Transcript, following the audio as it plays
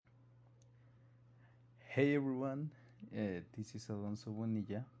Hey everyone, this is Alonso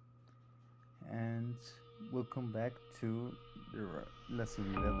Bonilla, and welcome back to La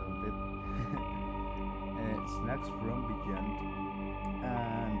Subida Donde Snacks from Beyond.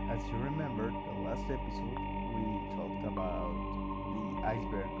 And as you remember, the last episode we talked about the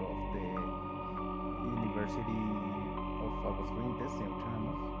iceberg of the University of Aguascalientes, the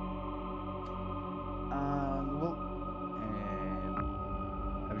Autonomous. And well,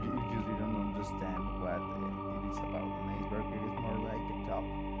 if you didn't understand what it is about an iceberg, it is more like a top,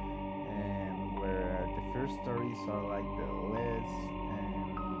 where the first stories are like the less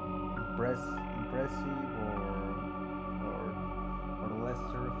impressive or less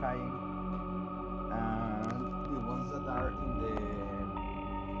terrifying, and the ones that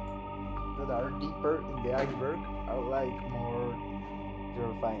are deeper in the iceberg are like more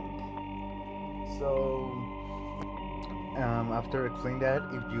terrifying. So after explaining that,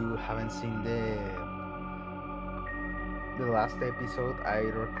 if you haven't seen the last episode, I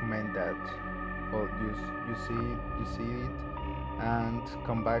recommend that well you see it and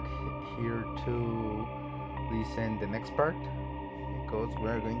come back here to listen the next part because we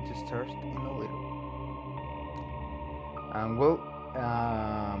are going to start in a little. And well,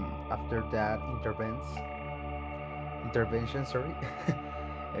 after that intervention, sorry,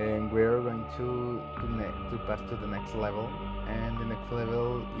 and we are going to pass to the next level, and the next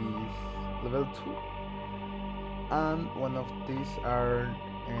level is level 2, and one of these are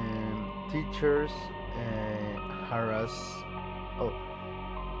teachers harass. Oh,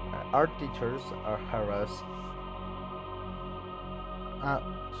 our teachers are harass.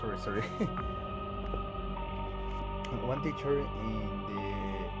 Sorry. One teacher in the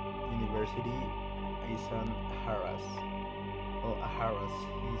university is an harass. Well, harass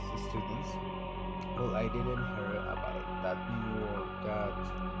his students. Well, I didn't hear about that new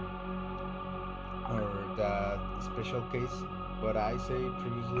or that special case, but I say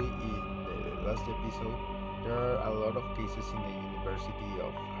previously in the last episode there are a lot of cases in the university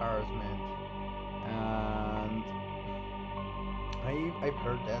of harassment, and I've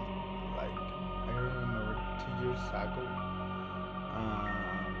heard that like I remember 2 years ago.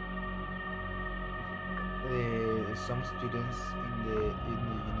 Some students in the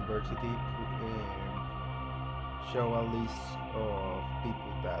university show a list of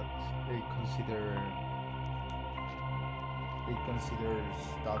people that they consider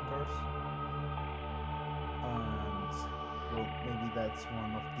stalkers, and well, maybe that's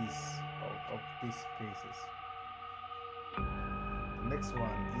one of these cases. The next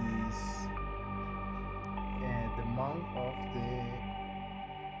one is the monk of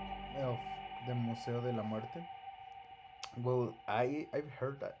the Museo de la Muerte. Well, I've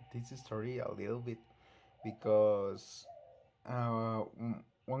heard this story a little bit because uh,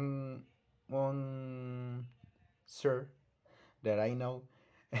 one one sir that I know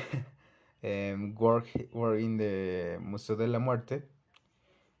work in the Museo de la Muerte,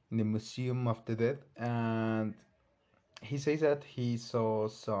 in the Museum of the Dead, and he says that he saw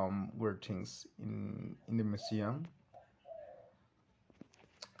some weird things in the museum,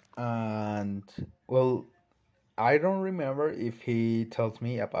 and well, I don't remember if he told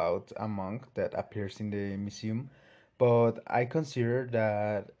me about a monk that appears in the museum, but I consider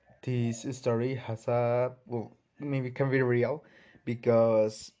that this story has a well, maybe can be real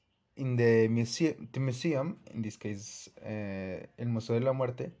because in the museum, in this case, El Museo de la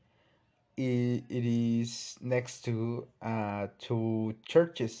Muerte, it is next to two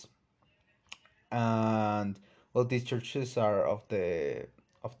churches, and well, these churches are of the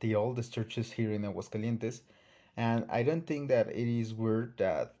oldest churches here in Aguascalientes, and I don't think that it is weird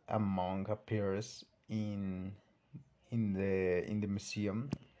that a monk appears in the museum.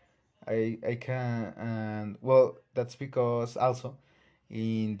 I can, and well, that's because also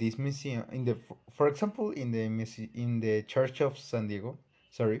in this museum, for example, in the Church of San Diego,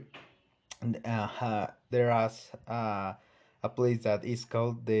 sorry, there is a place that is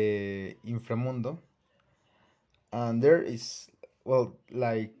called the Inframundo, and there is well,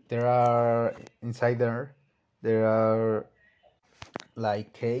 like there are inside there are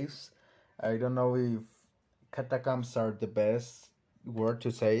like caves. I don't know if catacombs are the best word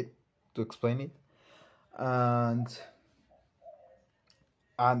to say it, to explain it. And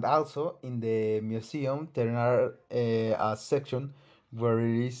and also in the museum there are a section where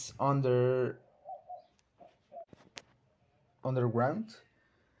it is underground,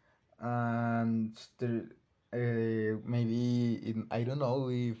 and there maybe I don't know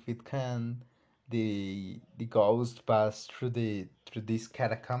if it can the ghost pass through these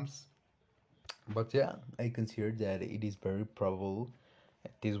catacombs, but yeah, I consider that it is very probable,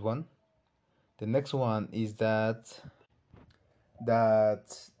 this one The next one is that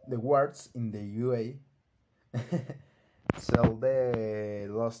the wards in the UA sell the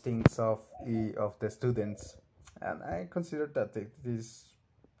lost things of the students, and I consider that it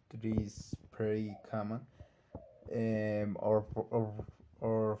is pretty common, or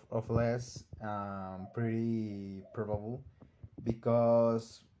of less pretty probable,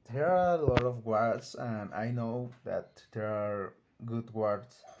 because there are a lot of wards, and I know that there are good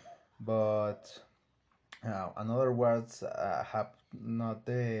wards, but another words have not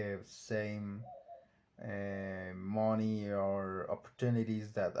the same money or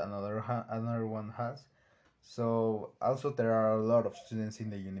opportunities that another one has. So also there are a lot of students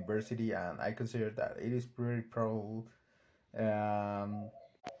in the university, and I consider that it is pretty probable. Um,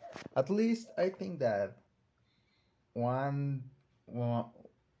 at least I think that one, one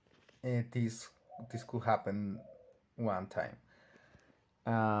this could happen one time,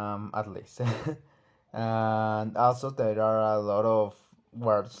 at least. And also there are a lot of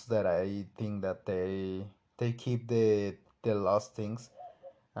words that I think that they keep the lost things,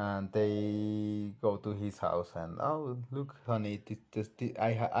 and they go to his house and, oh look honey,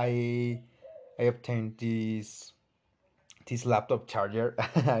 I obtained this laptop charger.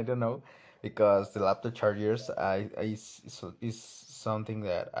 I don't know, because the laptop chargers is something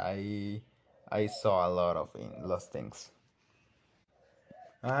that I saw a lot of in lost things.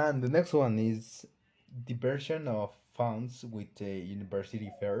 And the next one is the version of funds with the university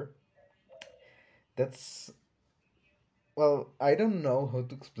fair. That's, well, I don't know how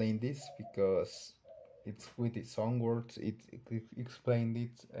to explain this, because it's with its own words. It explained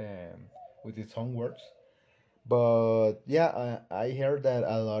it with its own words. But yeah, I heard that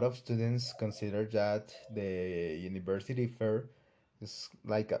a lot of students consider that the university fair is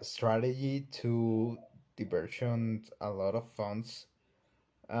like a strategy to diversion a lot of funds,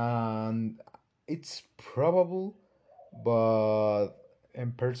 and it's probable, but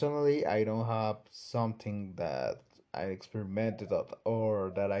and personally I don't have something that I experimented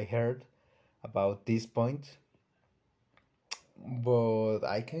or that I heard about this point, but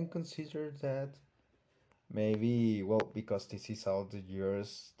I can consider that maybe, well, because this is all the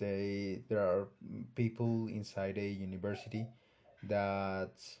years, there are people inside a university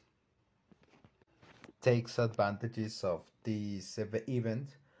that takes advantages of this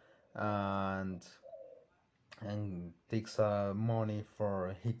event, and takes money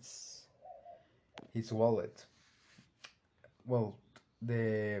for his wallet. Well,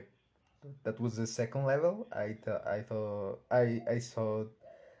 the that was the second level. I thought I saw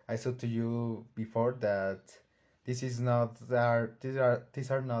to you before that this is not these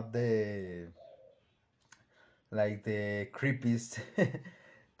are not the like the creepiest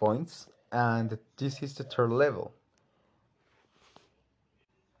points, and this is the third level.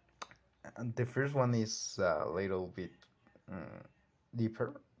 And the first one is a little bit mm,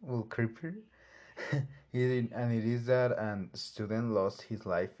 deeper, well, creepier. And it is that a student lost his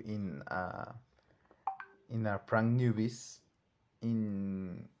life in a prank newbies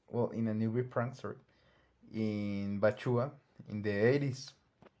in well in a newbie prank, sorry, in Bachua in the 80s.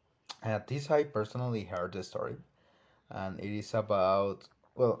 This I personally heard the story, and it is about,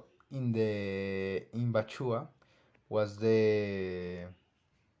 well, in Bachua was the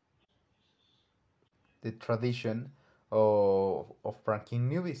tradition of pranking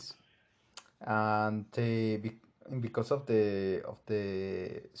newbies, and because of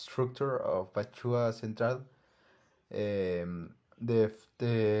the structure of Bachua Central, the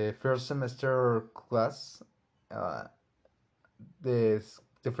first semester class, uh, the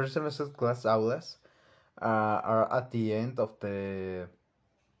the first semester class aulas are at the end of the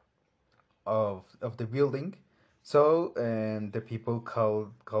building. So the people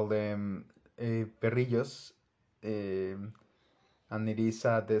call them perrillos, um, and it is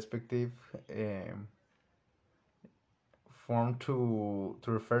a despective um, form to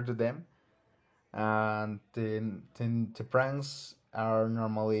refer to them. And then the pranks are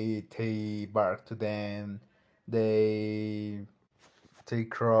normally they bark to them, they they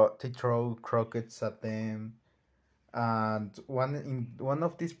throw croquettes at them. And one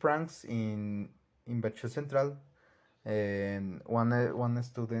of these pranks in Bacho Central, and one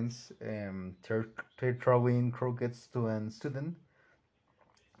students they're throwing croquettes to a student,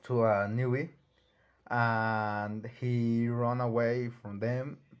 to a newbie, and he run away from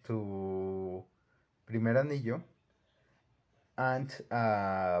them to Primer Anillo, and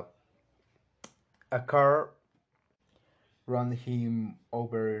a car run him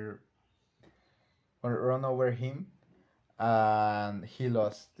over or run over him, and he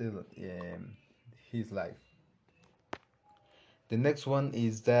lost his life. The next one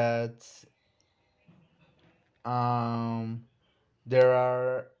is that Um, there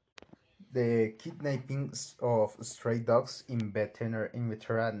are the kidnappings of stray dogs in veterinary,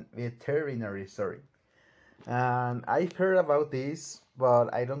 sorry. And I've heard about this,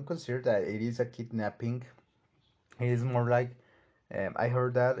 but I don't consider that it is a kidnapping. It is more like I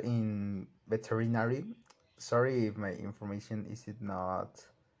heard that in veterinary. Sorry if my information is it not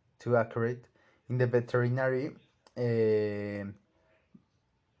too accurate. In the veterinary, um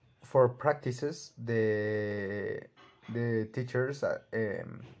for practices, the teachers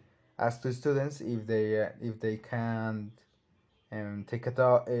ask the students if they can take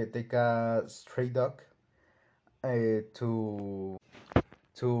a stray dog to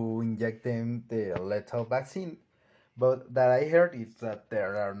inject them the lethal vaccine. But that I heard is that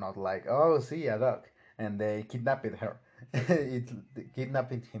there are not like, oh, see a dog, and they kidnapped her. It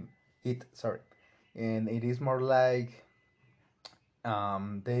kidnapping him. It sorry, and it is more like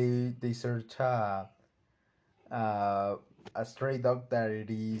they search uh, a stray dog that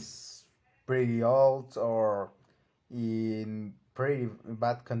it is pretty old or in pretty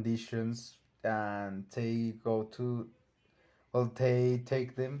bad conditions, and they go to well they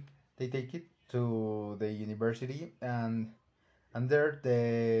take it to the university, and there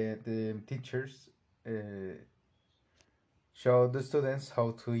the teachers uh, show the students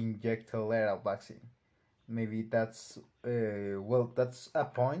how to inject a lethal vaccine. Maybe that's that's a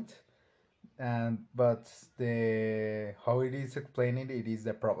point, and but the how it is explained, it is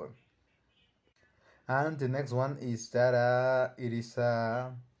the problem. And the next one is that it is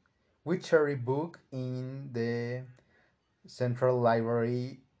a witchery book in the central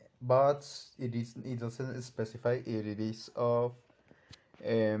library, but it doesn't specify if it is of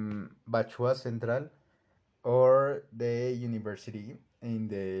Bachua Central or the university in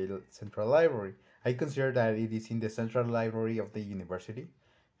the central library. I consider that it is in the central library of the university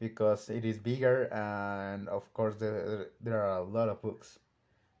because it is bigger, and of course there are a lot of books.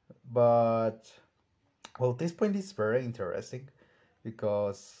 But well, this point is very interesting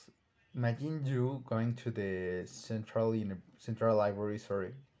because imagine you going to the central library,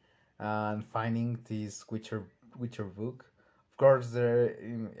 sorry, and finding this Witcher book. Of course, this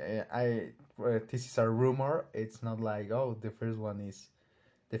is a rumor. It's not like, oh, the first one is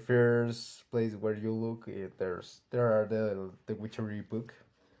the first place where you look. There are the Witchery book,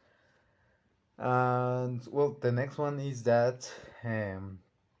 and well, the next one is that in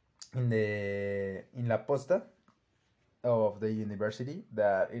La Posta of the university,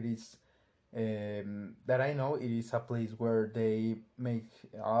 that it is that I know it is a place where they make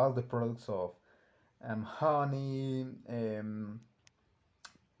all the products of honey,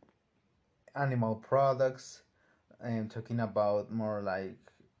 animal products. I'm talking about more like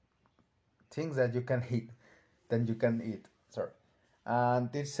things that you can eat than you can eat. Sorry.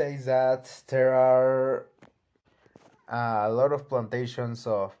 And it says that there are a lot of plantations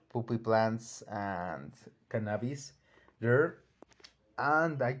of poppy plants and cannabis there,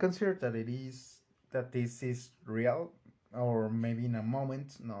 and I consider that it is that this is real, or maybe in a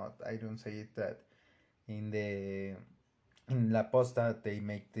moment. Not, I don't say it that in the in La Posta they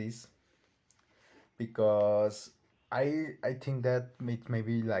make this because I think that it may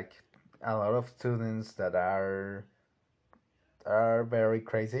be like a lot of students that are very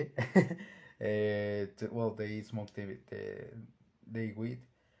crazy. Well, they smoke the weed,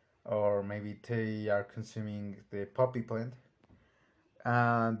 or maybe they are consuming the poppy plant,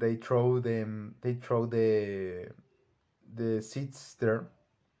 and they throw the seeds there,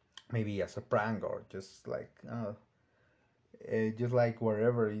 maybe as a prank, or just like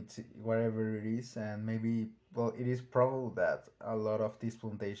wherever it is. And maybe, well, it is probable that a lot of these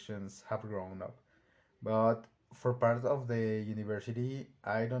plantations have grown up, but for part of the university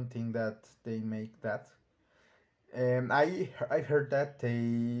I don't think that they make that. I heard that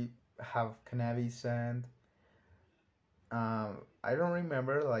they have cannabis, and I don't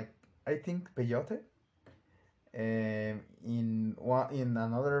remember, like, I think peyote in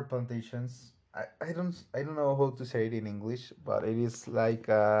another plantations. I don't know how to say it in English, but it is like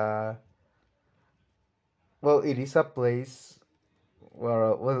well, it is a place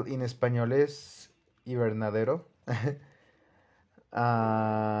where, well, in español es hibernadero.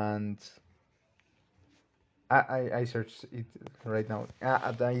 And I searched it right now.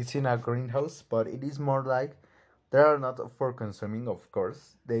 It's in a greenhouse, but it is more like they are not for consuming, of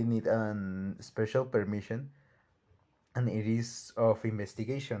course. They need an special permission, and it is of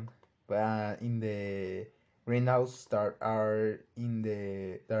investigation. But in the greenhouse that are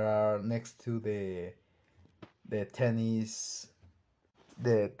that are next to the tennis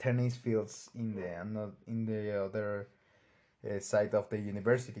the tennis fields in the other side of the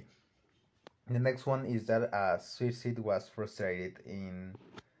university. The next one is that suicide,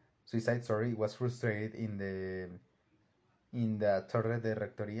 sorry, was frustrated in the Torre de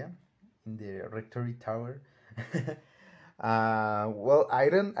Rectoría, in the Rectory Tower. Well, I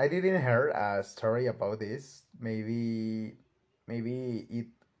didn't hear a story about this. Maybe it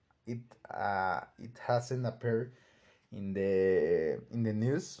hasn't appeared in the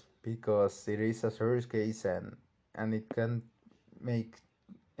news because it is a serious case, and it can make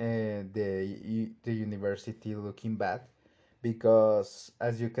the university looking bad, because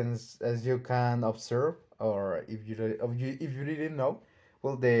as you can observe, or if you didn't know,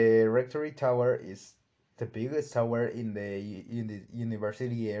 well, the rectory tower is the biggest tower in the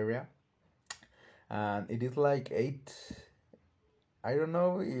university area, and it is like eight. I don't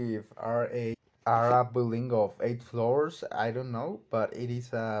know if are a building of 8 floors. I don't know, but it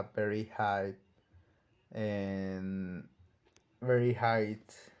is a and very high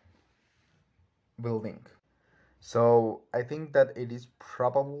building. So I think that it is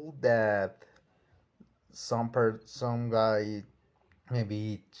probable that some guy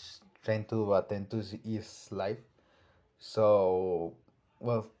maybe trying to attend to his life. So,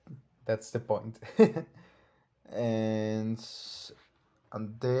 well, that's the point. and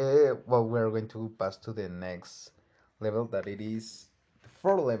and the well, we're going to pass to the next level, that it is the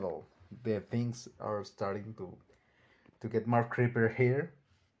fourth level. The things are starting to get more creepier here.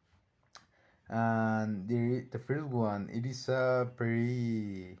 And the first one, it is a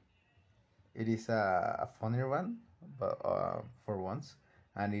funny one, but for once,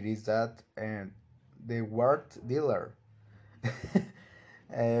 and it is that the word dealer.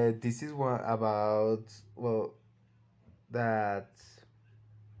 This is one about, well, that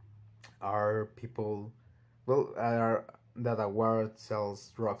are people, well, are that a word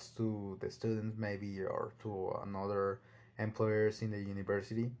sells drugs to the students, maybe, or to another employers in the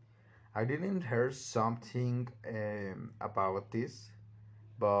university. I didn't hear something about this,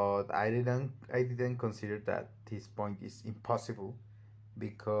 but I didn't consider that this point is impossible,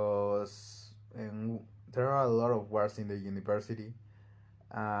 because there are a lot of wars in the university,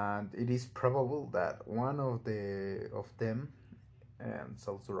 and it is probable that one of them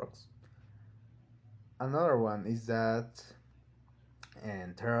sells drugs. Another one is that,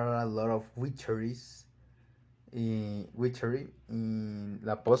 and there are a lot of witchery in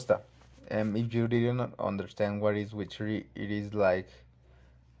La Posta. If you didn't understand what is witchery, it is like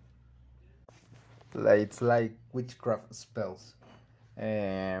it's like witchcraft spells.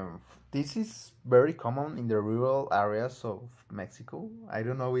 Um, this is very common in the rural areas of Mexico. I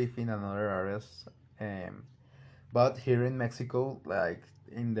don't know if in another areas, um, but here in Mexico, like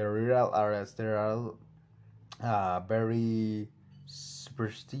in the rural areas, there are very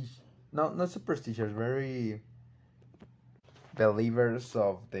superstitious, no, not superstitious, very believers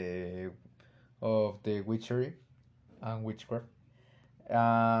of the witchery and witchcraft.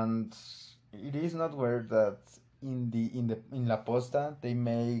 And it is not weird that in La Posta they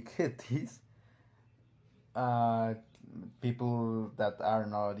make this, uh, people that are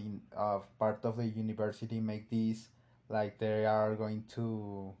not in of part of the university make this, like they are going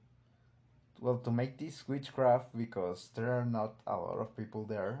to, well, to make this witchcraft, because there are not a lot of people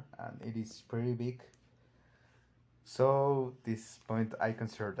there and it is pretty big. So this point I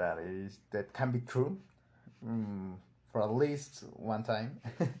consider that that can be true, mm, for at least one time.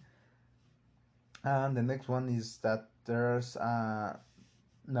 And the next one is that there's a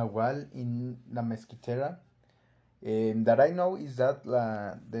Nahual in La Mezquitera. That I know is that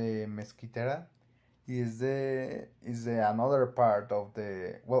the Mezquitera is the another part of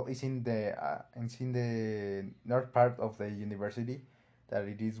the, well, it's in the north part of the university, that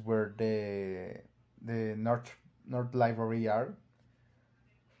it is where the north library are.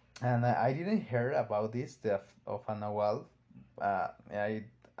 And I didn't hear about this of a Nahual. I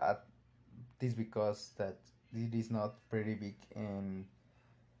this because that it is not pretty big in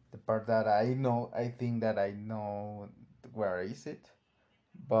the part that I know. I think that I know where is it,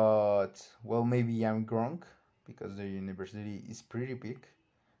 but, well, maybe I'm wrong, because the university is pretty big.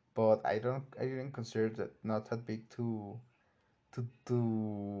 But I didn't consider that not that big to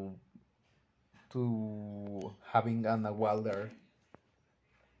to to having an a wall there.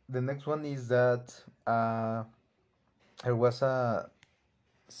 The next one is that there was a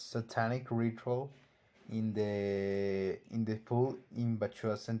satanic ritual in the pool in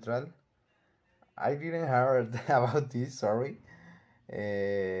Bachua Central. I didn't heard about this, sorry.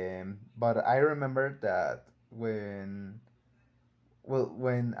 But I remember that when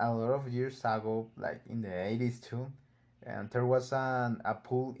a lot of years ago, like in the 80s too, and there was a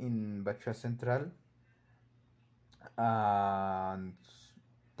pool in Bachua Central, and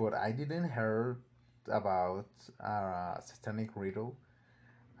but I didn't hear about a satanic riddle,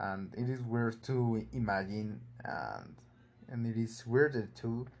 and it is weird to imagine, and it is weirder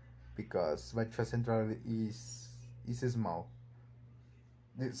too, because Bacha Central is small.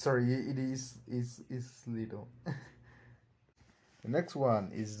 Sorry, it is little. The next one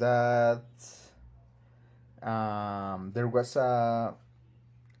is that there was a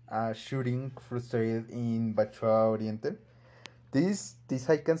shooting frustrated in Bachua Oriente. This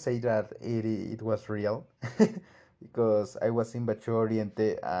I can say that it was real because I was in Bachua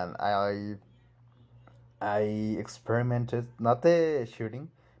Oriente and I experimented not the shooting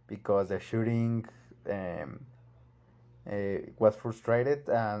because the shooting um, was frustrated,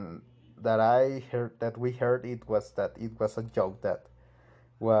 and that we heard it was that it was a joke that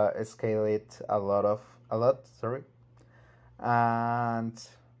was escalated a lot, sorry. And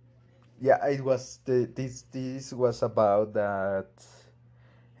yeah, it was this was about that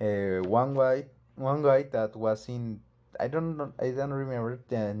one guy that was in, I don't remember,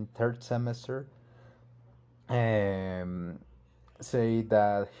 the third semester, um say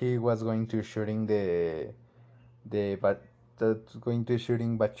that he was going to shooting the but that's going to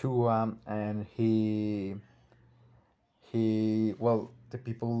shooting Bachua, and he well, the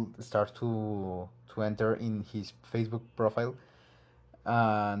people start to enter in his Facebook profile,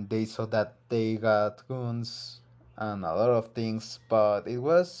 and they saw that they got guns and a lot of things, but it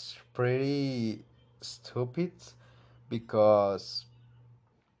was pretty stupid because,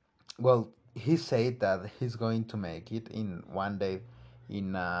 well, he said that he's going to make it in one day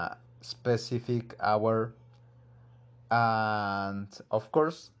in a specific hour, and of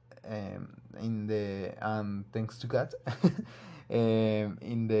course, in the thanks to God,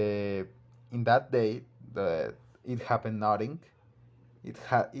 in that day, the it happened nothing. It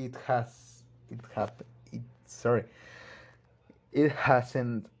has it happened. It sorry, it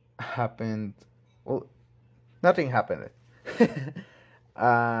hasn't happened. Well, nothing happened.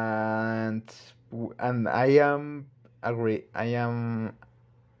 and and I am agree. I am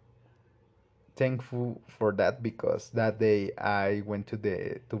thankful for that because that day I went to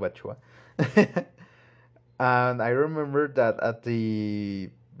Bachua. And I remember that at the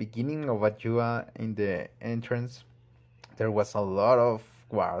beginning of Bachua, in the entrance, there was a lot of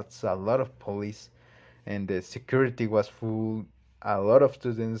guards, a lot of police, and the security was full. A lot of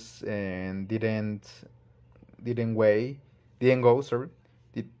students and didn't way didn't go. Sorry,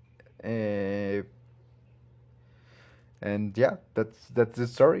 did, uh, and yeah, that's the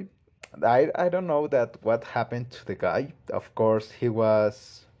story. I don't know that what happened to the guy. Of course, he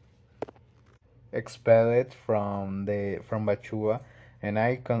was expelled from Bachua, and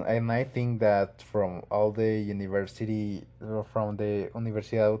I think that from all the university, from the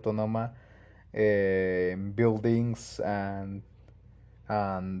Universidad Autónoma, buildings and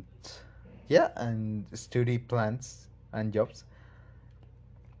yeah, and study plans and jobs,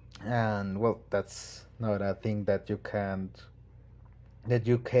 and well, that's not a thing that you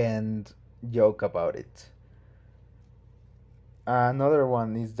can't joke about it. Another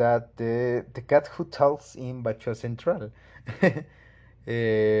one is that the cat who talks in Bacho Central. I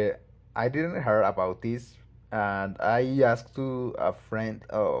didn't hear about this, and I asked to a friend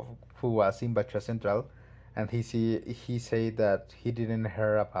of who was in Bacho Central, and he said that he didn't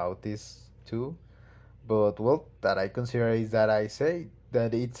hear about this too. But well, that I consider is that I say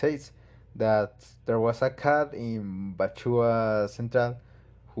that it says that there was a cat in Bachua Central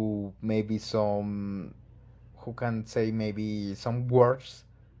who maybe some who can say maybe some words,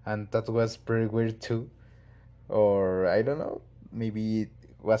 and that was pretty weird too. Or I don't know, maybe it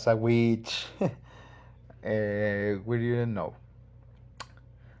was a witch. We didn't know.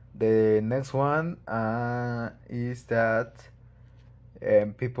 The next one is that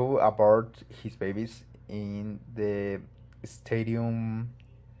people abort his babies in the stadium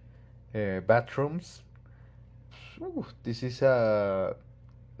bathrooms. Ooh, this is a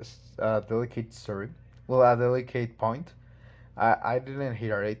delicate story. Well, a delicate point. I didn't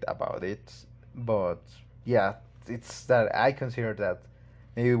hear it about it, but yeah, it's that I consider that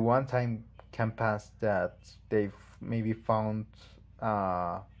maybe one time can pass that they've maybe found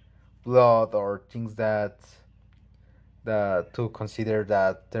uh, blood or things that to consider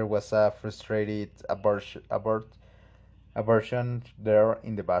that there was a frustrated abortion there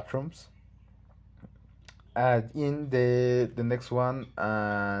in the bathrooms. And in the next one,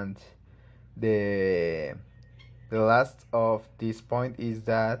 and the the last of this point is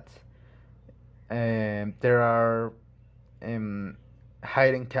that there are um,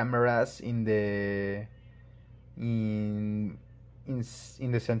 hiding cameras in in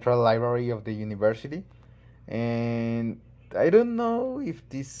the central library of the university, and I don't know if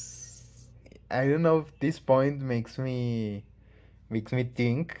this I don't know if this point makes me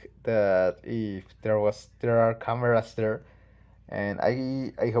think that if there are cameras there, and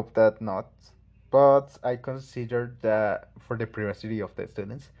I hope that not, but I consider that for the privacy of the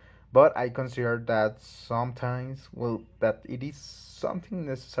students, but I consider that sometimes, well, that it is something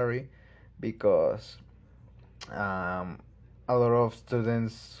necessary, because um, a lot of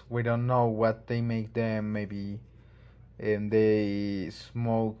students, we don't know what they make them, maybe they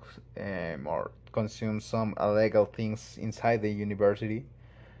smoke or consume some illegal things inside the university,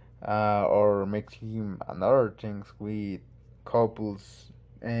 or making another things with couples,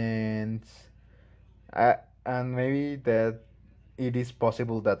 and uh, and maybe that it is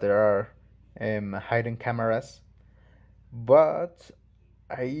possible that there are hidden cameras, but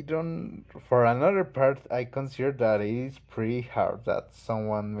I don't. For another part, I consider that it is pretty hard that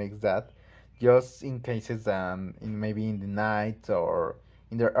someone makes that, just in cases in maybe in the night or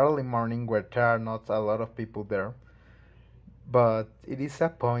in the early morning where there are not a lot of people there. But it is a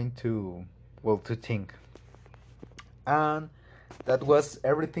point to, well, to think. And that was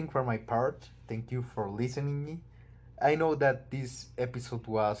everything for my part. Thank you for listening me. I know that this episode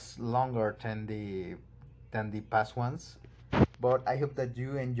was longer than the past ones, but I hope that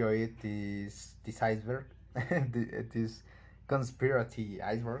you enjoyed this iceberg, this conspiracy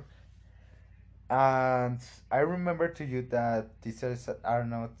iceberg. And I remember to you that these are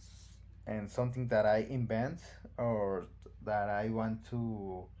not and something that I invent, or that I want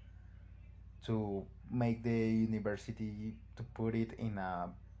to make the university to put it in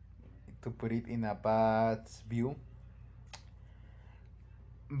a bad view.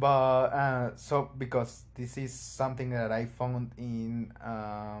 But so because this is something that I found in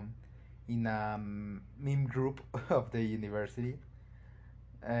a meme group of the university,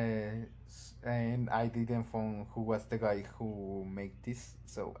 and I didn't find who was the guy who made this,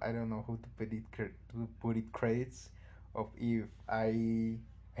 so I don't know who to put it credits of if I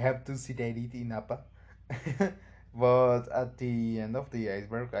have to citate it in APA. But at the end of the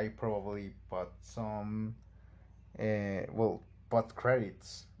iceberg, I probably put some well, put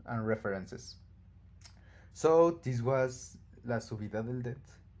credits and references. So this was La Subida del Dead,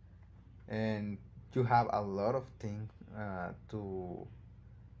 and you have a lot of things to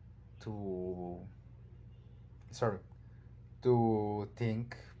sorry to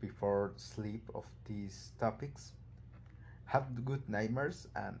think before sleep of these topics. Have good nightmares,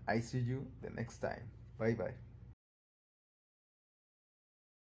 and I see you the next time. Bye bye.